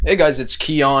Hey guys, it's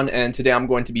Keon, and today I'm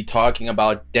going to be talking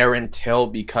about Darren Till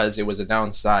because it was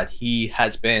announced that he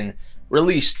has been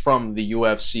released from the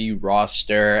UFC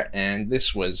roster, and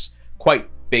this was quite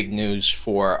big news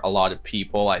for a lot of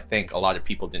people. I think a lot of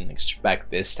people didn't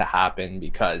expect this to happen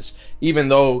because even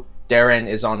though Darren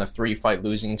is on a 3-fight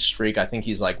losing streak, I think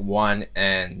he's like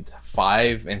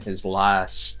 1-5 in his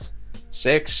last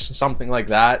 6, something like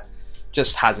that.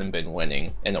 Just hasn't been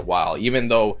winning in a while, even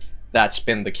though that's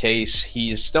been the case.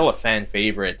 He is still a fan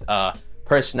favorite,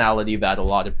 personality that a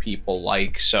lot of people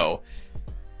like. So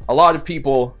a lot of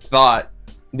people thought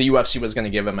the UFC was going to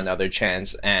give him another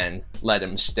chance and let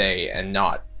him stay and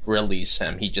not release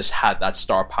him. He just had that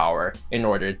star power in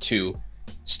order to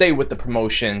stay with the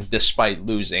promotion despite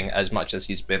losing as much as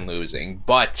he's been losing.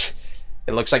 But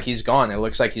it looks like he's gone. It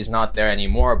looks like he's not there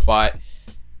anymore. But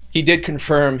he did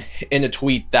confirm in a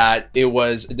tweet that it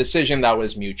was a decision that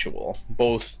was mutual.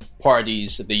 Both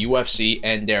parties, the UFC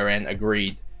and Darren,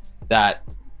 agreed that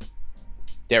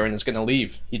Darren is going to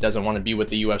leave. He doesn't want to be with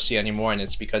the UFC anymore, and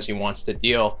it's because he wants to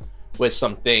deal with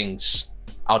some things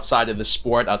outside of the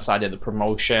sport, outside of the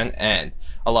promotion. And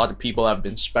a lot of people have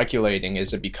been speculating,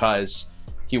 is it because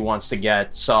he wants to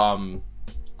get some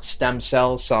stem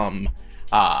cells, some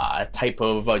type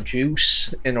of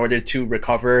juice in order to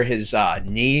recover his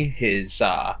knee, his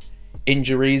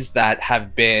injuries that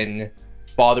have been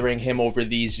bothering him over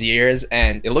these years.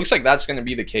 And it looks like that's going to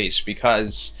be the case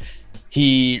because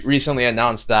he recently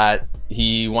announced that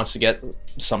he wants to get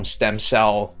some stem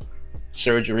cell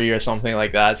surgery or something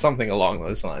like that, something along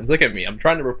those lines. Look at me, I'm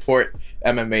trying to report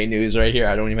MMA news right here.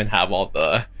 I don't even have all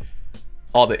the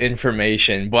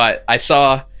information, but I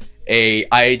saw a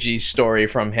IG story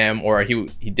from him, or he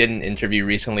did an interview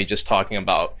recently just talking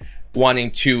about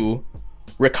wanting to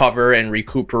recover and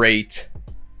recuperate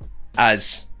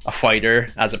as a fighter,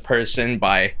 as a person,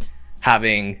 by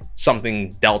having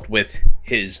something dealt with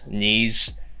his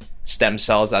knees, stem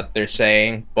cells that they're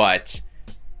saying. But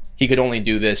he could only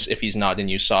do this if he's not in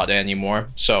USADA anymore,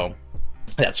 so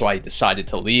that's why he decided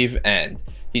to leave. And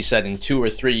he said in 2 or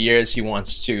 3 years he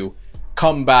wants to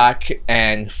come back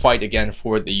and fight again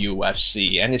for the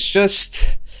UFC. And it's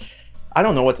just, I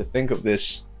don't know what to think of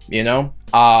this, you know?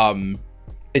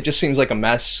 It just seems like a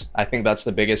mess. I think that's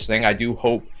the biggest thing. I do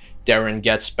hope Darren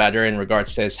gets better in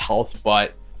regards to his health,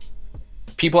 but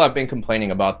people have been complaining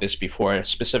about this before,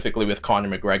 specifically with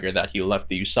Conor McGregor, that he left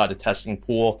the USADA testing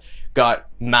pool, got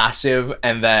massive,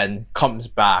 and then comes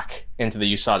back into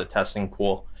the USADA testing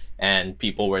pool. And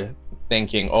people were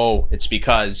thinking, oh, it's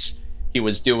because he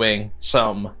was doing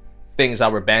some things that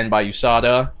were banned by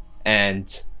USADA,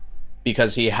 and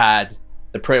because he had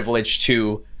the privilege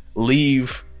to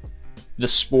leave the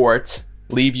sport,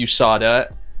 leave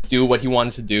USADA, do what he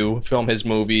wanted to do, film his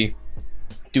movie,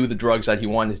 do the drugs that he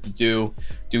wanted to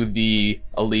do the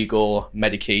illegal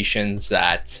medications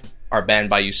that are banned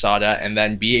by USADA, and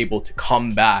then be able to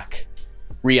come back,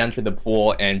 re-enter the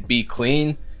pool, and be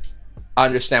clean. I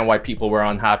understand why people were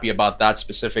unhappy about that,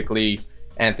 specifically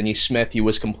Anthony Smith. He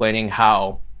was complaining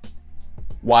how,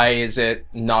 why is it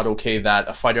not okay that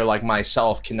a fighter like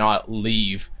myself cannot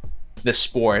leave the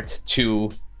sport to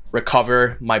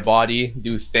recover my body,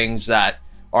 do things that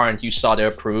aren't USADA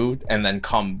approved, and then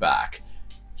come back?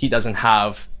 He doesn't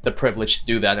have the privilege to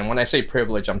do that. And when I say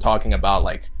privilege, I'm talking about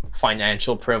like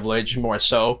financial privilege more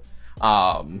so,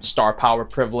 star power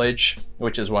privilege,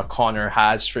 which is what Conor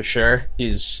has for sure.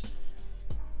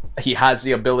 He has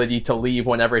the ability to leave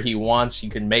whenever he wants. He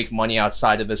can make money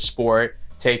outside of the sport,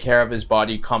 take care of his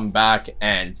body, come back,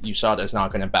 and USADA is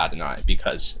not going to bat an eye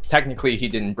because technically he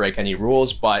didn't break any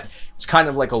rules, but it's kind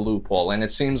of like a loophole. And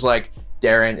it seems like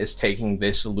Darren is taking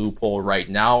this loophole right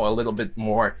now, a little bit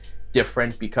more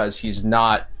different, because he's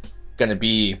not going to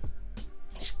be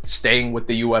staying with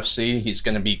the UFC. He's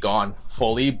going to be gone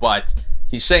fully, but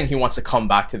he's saying he wants to come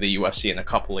back to the UFC in a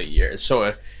couple of years.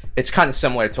 So it's kind of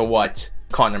similar to what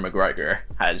Conor McGregor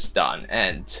has done.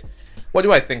 And what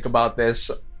do I think about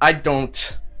this? I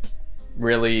don't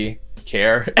really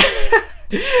care.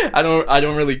 I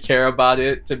don't really care about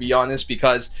it, to be honest,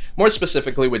 because more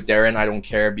specifically with Darren, I don't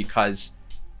care because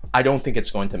I don't think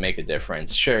it's going to make a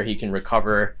difference. Sure, he can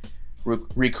recover,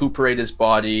 recuperate his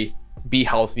body, be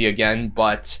healthy again,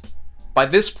 but by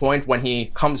this point, when he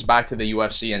comes back to the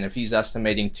UFC, and if he's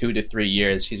estimating 2 to 3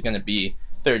 years, he's going to be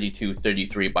 32,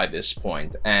 33 by this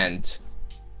point. And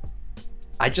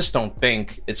I just don't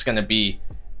think it's going to be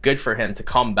good for him to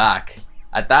come back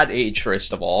at that age,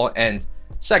 first of all. And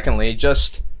secondly,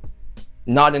 just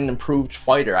not an improved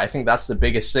fighter. I think that's the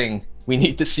biggest thing we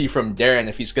need to see from Darren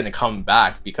if he's going to come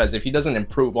back, because if he doesn't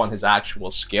improve on his actual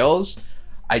skills,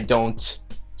 I don't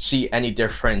see any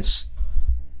difference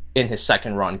in his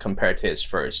second run compared to his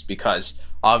first, because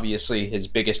obviously his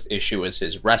biggest issue is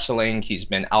his wrestling. He's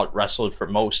been out wrestled for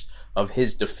most of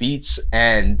his defeats,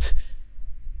 and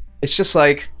it's just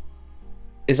like,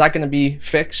 is that going to be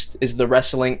fixed? Is the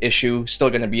wrestling issue still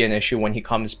going to be an issue when he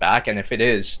comes back? And if it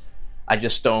is, I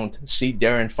just don't see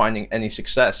Darren finding any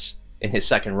success in his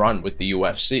second run with the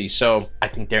UFC. So I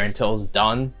think Darren Till's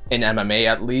done in MMA,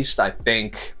 at least. I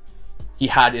think he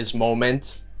had his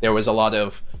moment. There was a lot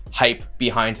of hype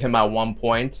behind him at one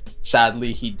point.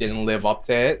 Sadly, he didn't live up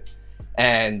to it.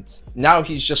 And now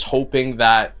he's just hoping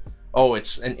that, oh,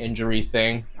 it's an injury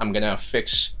thing. I'm going to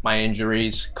fix my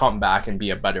injuries, come back and be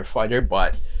a better fighter.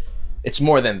 But it's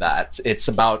more than that. It's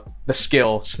about the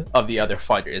skills of the other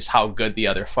fighters, how good the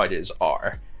other fighters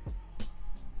are.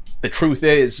 The truth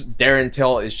is, Darren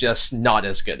Till is just not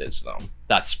as good as them.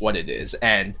 That's what it is.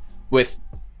 And with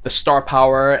the star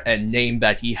power and name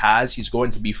that he has, he's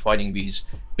going to be fighting these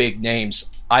big names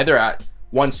either at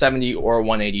 170 or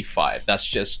 185. That's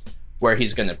just where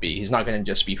he's going to be. He's not going to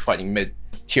just be fighting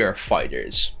mid-tier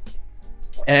fighters.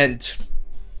 And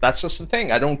that's just the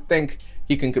thing. I don't think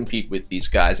he can compete with these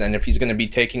guys. And if he's going to be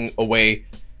taking away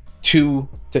 2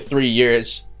 to 3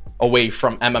 years away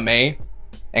from MMA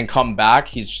and come back,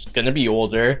 he's going to be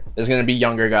older. There's going to be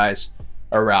younger guys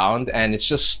around, and it's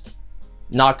just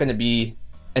not going to be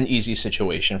an easy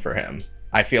situation for him.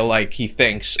 I feel like he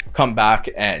thinks, come back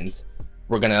and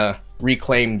we're going to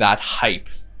reclaim that hype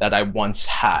that I once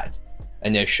had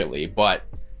initially, but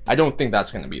I don't think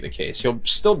that's going to be the case. He'll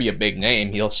still be a big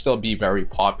name. He'll still be very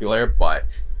popular, but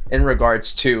in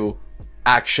regards to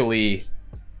actually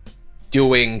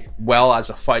doing well as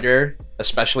a fighter,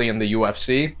 especially in the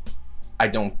UFC, I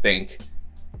don't think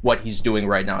what he's doing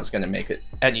right now is going to make it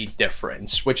any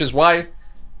difference, which is why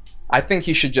I think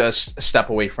he should just step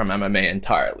away from MMA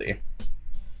entirely.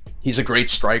 He's a great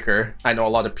striker. I know a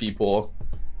lot of people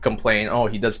complain, oh,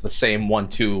 he does the same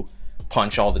 1-2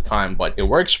 punch all the time, but it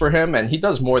works for him, and he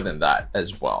does more than that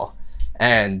as well.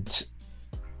 And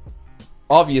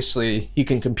obviously, he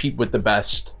can compete with the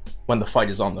best when the fight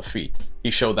is on the feet.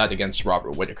 He showed that against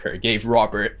Robert Whittaker. Gave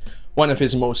Robert one of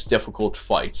his most difficult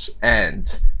fights,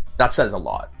 and that says a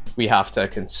lot. We have to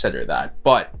consider that.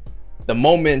 But the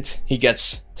moment he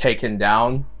gets taken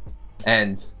down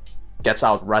and gets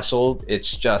out wrestled,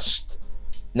 it's just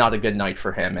not a good night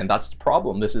for him, and that's the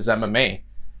problem. This is MMA.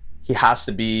 He has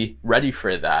to be ready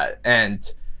for that, and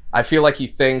I feel like he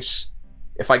thinks,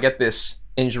 if I get this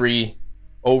injury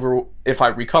over, if I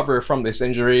recover from this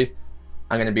injury,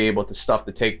 I'm going to be able to stuff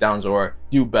the takedowns or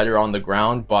do better on the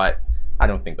ground, but I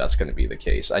don't think that's going to be the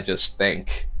case. I just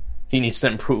think he needs to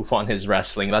improve on his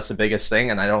wrestling. That's the biggest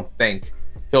thing, and I don't think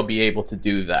he'll be able to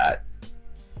do that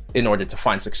in order to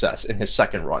find success in his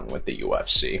second run with the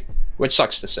UFC, which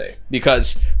sucks to say.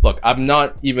 Because, look, I'm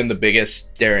not even the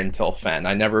biggest Darren Till fan.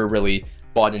 I never really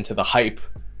bought into the hype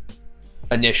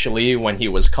initially when he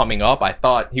was coming up. I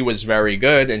thought he was very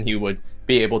good and he would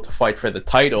be able to fight for the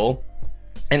title.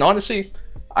 And honestly,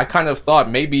 I kind of thought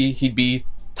maybe he'd be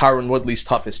Tyron Woodley's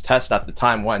toughest test at the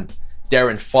time when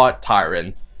Darren fought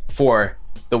Tyron for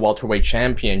the welterweight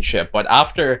championship. But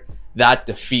after that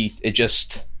defeat, it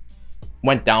just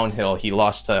went downhill. He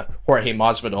lost to Jorge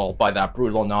Masvidal by that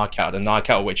brutal knockout, a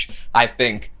knockout which I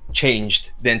think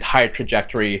changed the entire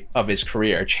trajectory of his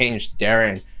career, changed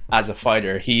Darren as a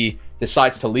fighter. He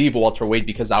decides to leave welterweight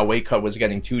because that weight cut was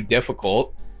getting too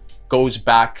difficult, goes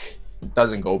back,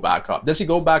 doesn't go back up. Does he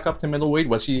go back up to middleweight?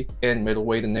 Was he in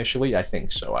middleweight initially? I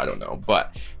think so, I don't know.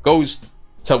 But goes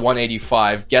to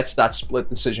 185, gets that split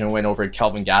decision win over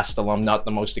Kelvin Gastelum. Not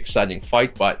the most exciting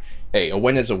fight, but hey, a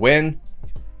win is a win.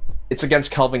 It's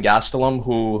against Kelvin Gastelum,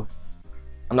 who,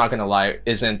 I'm not going to lie,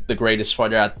 isn't the greatest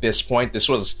fighter at this point. This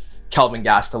was Kelvin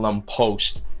Gastelum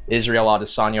post Israel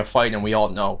Adesanya fight, and we all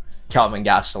know Kelvin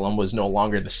Gastelum was no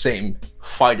longer the same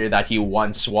fighter that he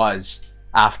once was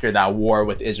after that war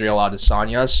with Israel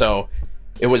Adesanya. So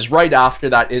it was right after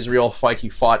that Israel fight he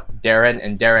fought Darren,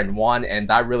 and Darren won, and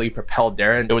that really propelled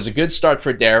Darren. It was a good start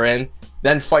for Darren,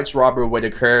 then fights Robert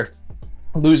Whittaker,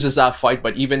 loses that fight,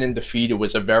 but even in defeat, it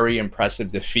was a very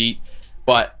impressive defeat.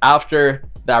 But after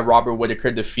that Robert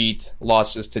Whittaker defeat,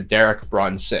 losses to Derek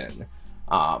Brunson,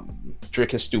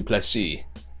 Dricus du Plessis,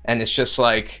 and it's just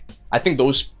like, I think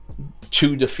those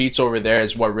two defeats over there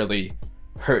is what really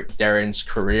hurt Darren's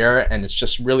career, and it's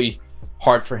just really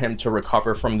hard for him to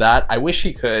recover from that. I wish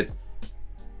he could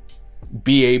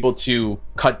be able to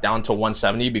cut down to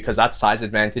 170, because that size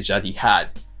advantage that he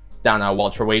had down at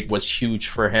welterweight was huge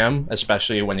for him,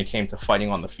 especially when it came to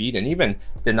fighting on the feet and even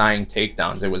denying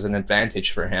takedowns. It was an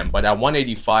advantage for him. But at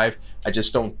 185, I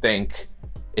just don't think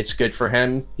It's good for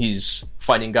him. He's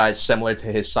fighting guys similar to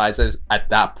his sizes at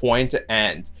that point,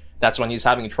 and that's when he's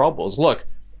having troubles. Look,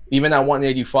 even at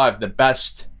 185,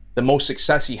 the most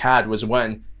success he had was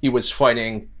when he was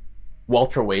fighting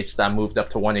welterweights that moved up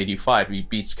to 185. He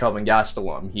beats Kelvin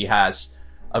Gastelum. He has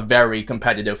a very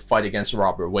competitive fight against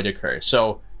Robert Whittaker.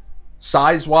 So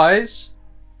size-wise,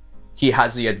 he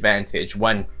has the advantage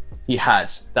when he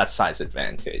has that size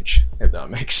advantage, if that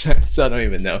makes sense. I don't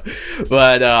even know.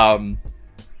 But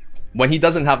when he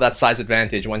doesn't have that size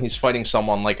advantage, when he's fighting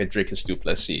someone like a Dricus du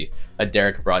Plessis, a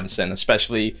Derek Brunson,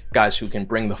 especially guys who can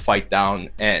bring the fight down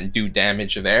and do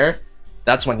damage there,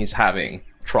 that's when he's having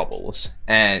troubles.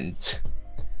 And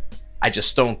I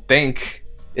just don't think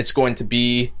it's going to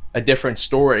be a different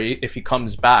story if he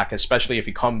comes back, especially if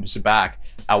he comes back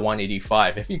at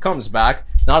 185. If he comes back,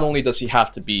 not only does he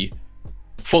have to be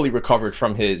fully recovered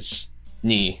from his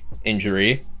knee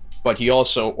injury, but he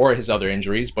also, or his other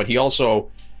injuries, but he also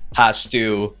has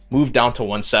to move down to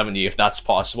 170 if that's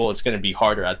possible. It's going to be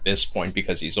harder at this point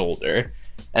because he's older.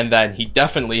 And then he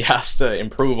definitely has to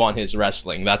improve on his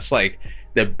wrestling. That's like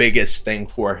the biggest thing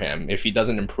for him. If he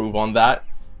doesn't improve on that,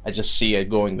 I just see it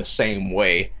going the same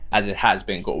way as it has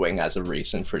been going as of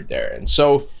recent for Darren.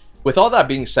 So with all that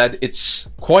being said,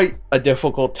 it's quite a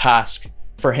difficult task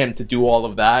for him to do all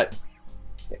of that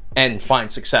and find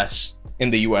success in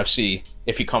the UFC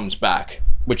if he comes back,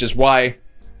 which is why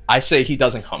I say he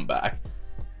doesn't come back.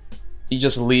 He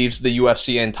just leaves the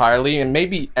UFC entirely, and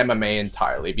maybe MMA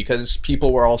entirely, because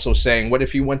people were also saying, what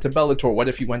if he went to Bellator? What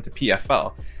if he went to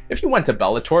PFL? If he went to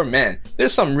Bellator, man,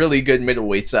 there's some really good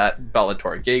middleweights at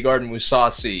Bellator. Gegard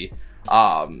Mousasi,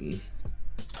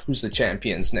 who's the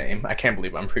champion's name? I can't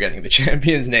believe I'm forgetting the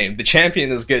champion's name. The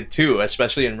champion is good too,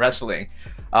 especially in wrestling.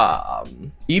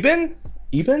 Eben?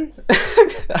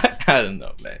 I don't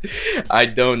know, man. I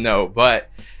don't know, but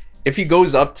if he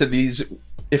goes up to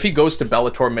if he goes to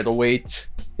Bellator middleweight,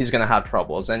 he's going to have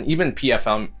troubles. And even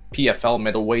PFL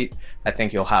middleweight, I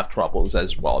think he'll have troubles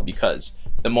as well, because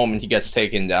the moment he gets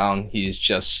taken down, he's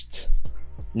just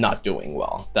not doing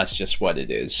well. That's just what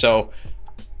it is. So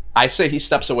I say he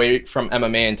steps away from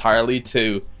MMA entirely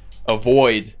to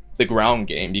avoid the ground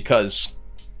game, because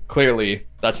clearly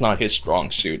that's not his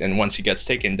strong suit. And once he gets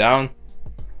taken down,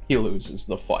 he loses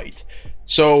the fight.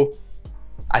 So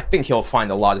I think he'll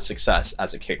find a lot of success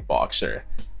as a kickboxer.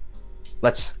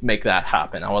 Let's make that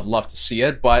happen. I would love to see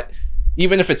it, but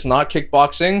even if it's not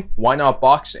kickboxing, why not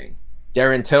boxing?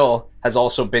 Darren Till has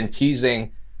also been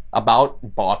teasing about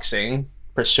boxing,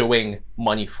 pursuing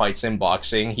money fights in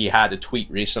boxing. He had a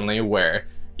tweet recently where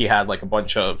he had like a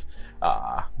bunch of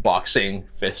boxing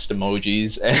fist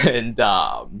emojis, and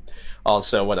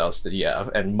also, what else did he have?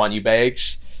 And money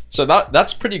bags. So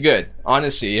that's pretty good,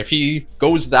 honestly. If he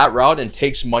goes that route and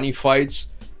takes money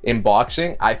fights in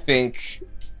boxing, I think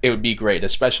it would be great,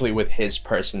 especially with his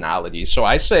personality. So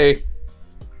I say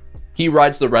he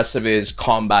rides the rest of his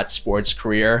combat sports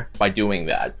career by doing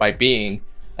that, by being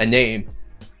a name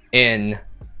in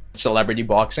celebrity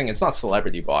boxing. It's not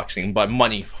celebrity boxing, but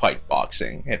money fight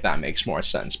boxing, if that makes more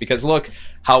sense. Because look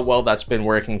how well that's been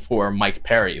working for Mike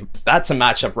Perry. That's a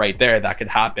matchup right there that could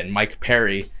happen. Mike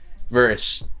Perry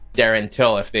versus Darren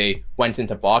Till if they went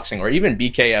into boxing, or even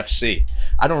BKFC.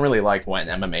 I don't really like when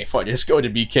MMA fighters go to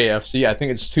BKFC. I think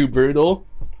it's too brutal,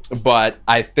 but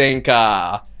I think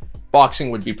boxing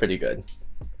would be pretty good.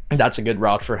 That's a good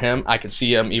route for him. I could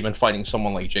see him even fighting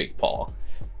someone like Jake Paul.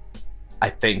 I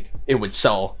think it would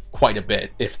sell quite a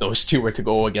bit if those two were to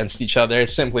go against each other,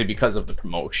 simply because of the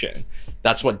promotion.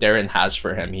 That's what Darren has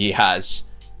for him. He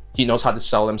knows how to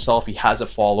sell himself. He has a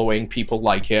following. People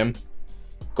like him.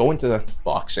 Go into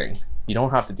boxing. You don't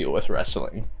have to deal with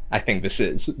wrestling. I think this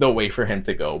is the way for him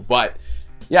to go. But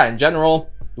yeah, in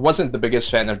general, wasn't the biggest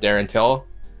fan of Darren Till.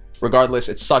 Regardless,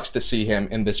 it sucks to see him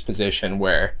in this position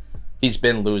where he's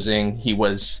been losing. He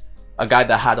was a guy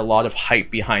that had a lot of hype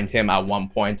behind him at one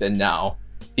point, and now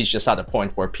he's just at a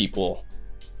point where people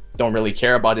don't really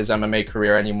care about his MMA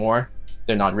career anymore.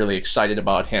 They're not really excited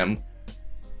about him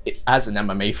as an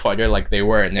MMA fighter like they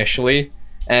were initially.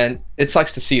 And it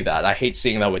sucks to see that. I hate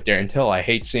seeing that with Darren Till. I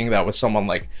hate seeing that with someone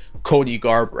like Cody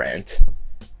Garbrandt.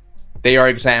 They are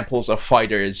examples of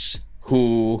fighters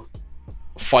who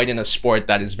fight in a sport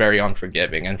that is very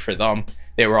unforgiving. And for them,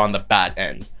 they were on the bad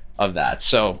end of that.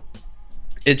 So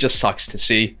it just sucks to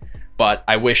see. But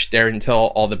I wish Darren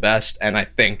Till all the best. And I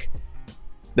think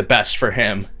the best for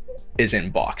him is in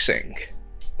boxing.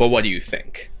 But what do you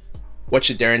think? What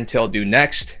should Darren Till do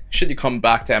next? Should he come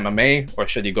back to MMA, or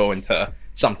should he go into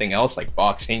something else like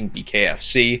boxing,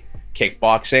 BKFC,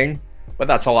 kickboxing? But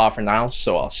that's all out for now,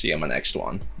 so I'll see you in my next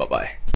one. Bye-bye.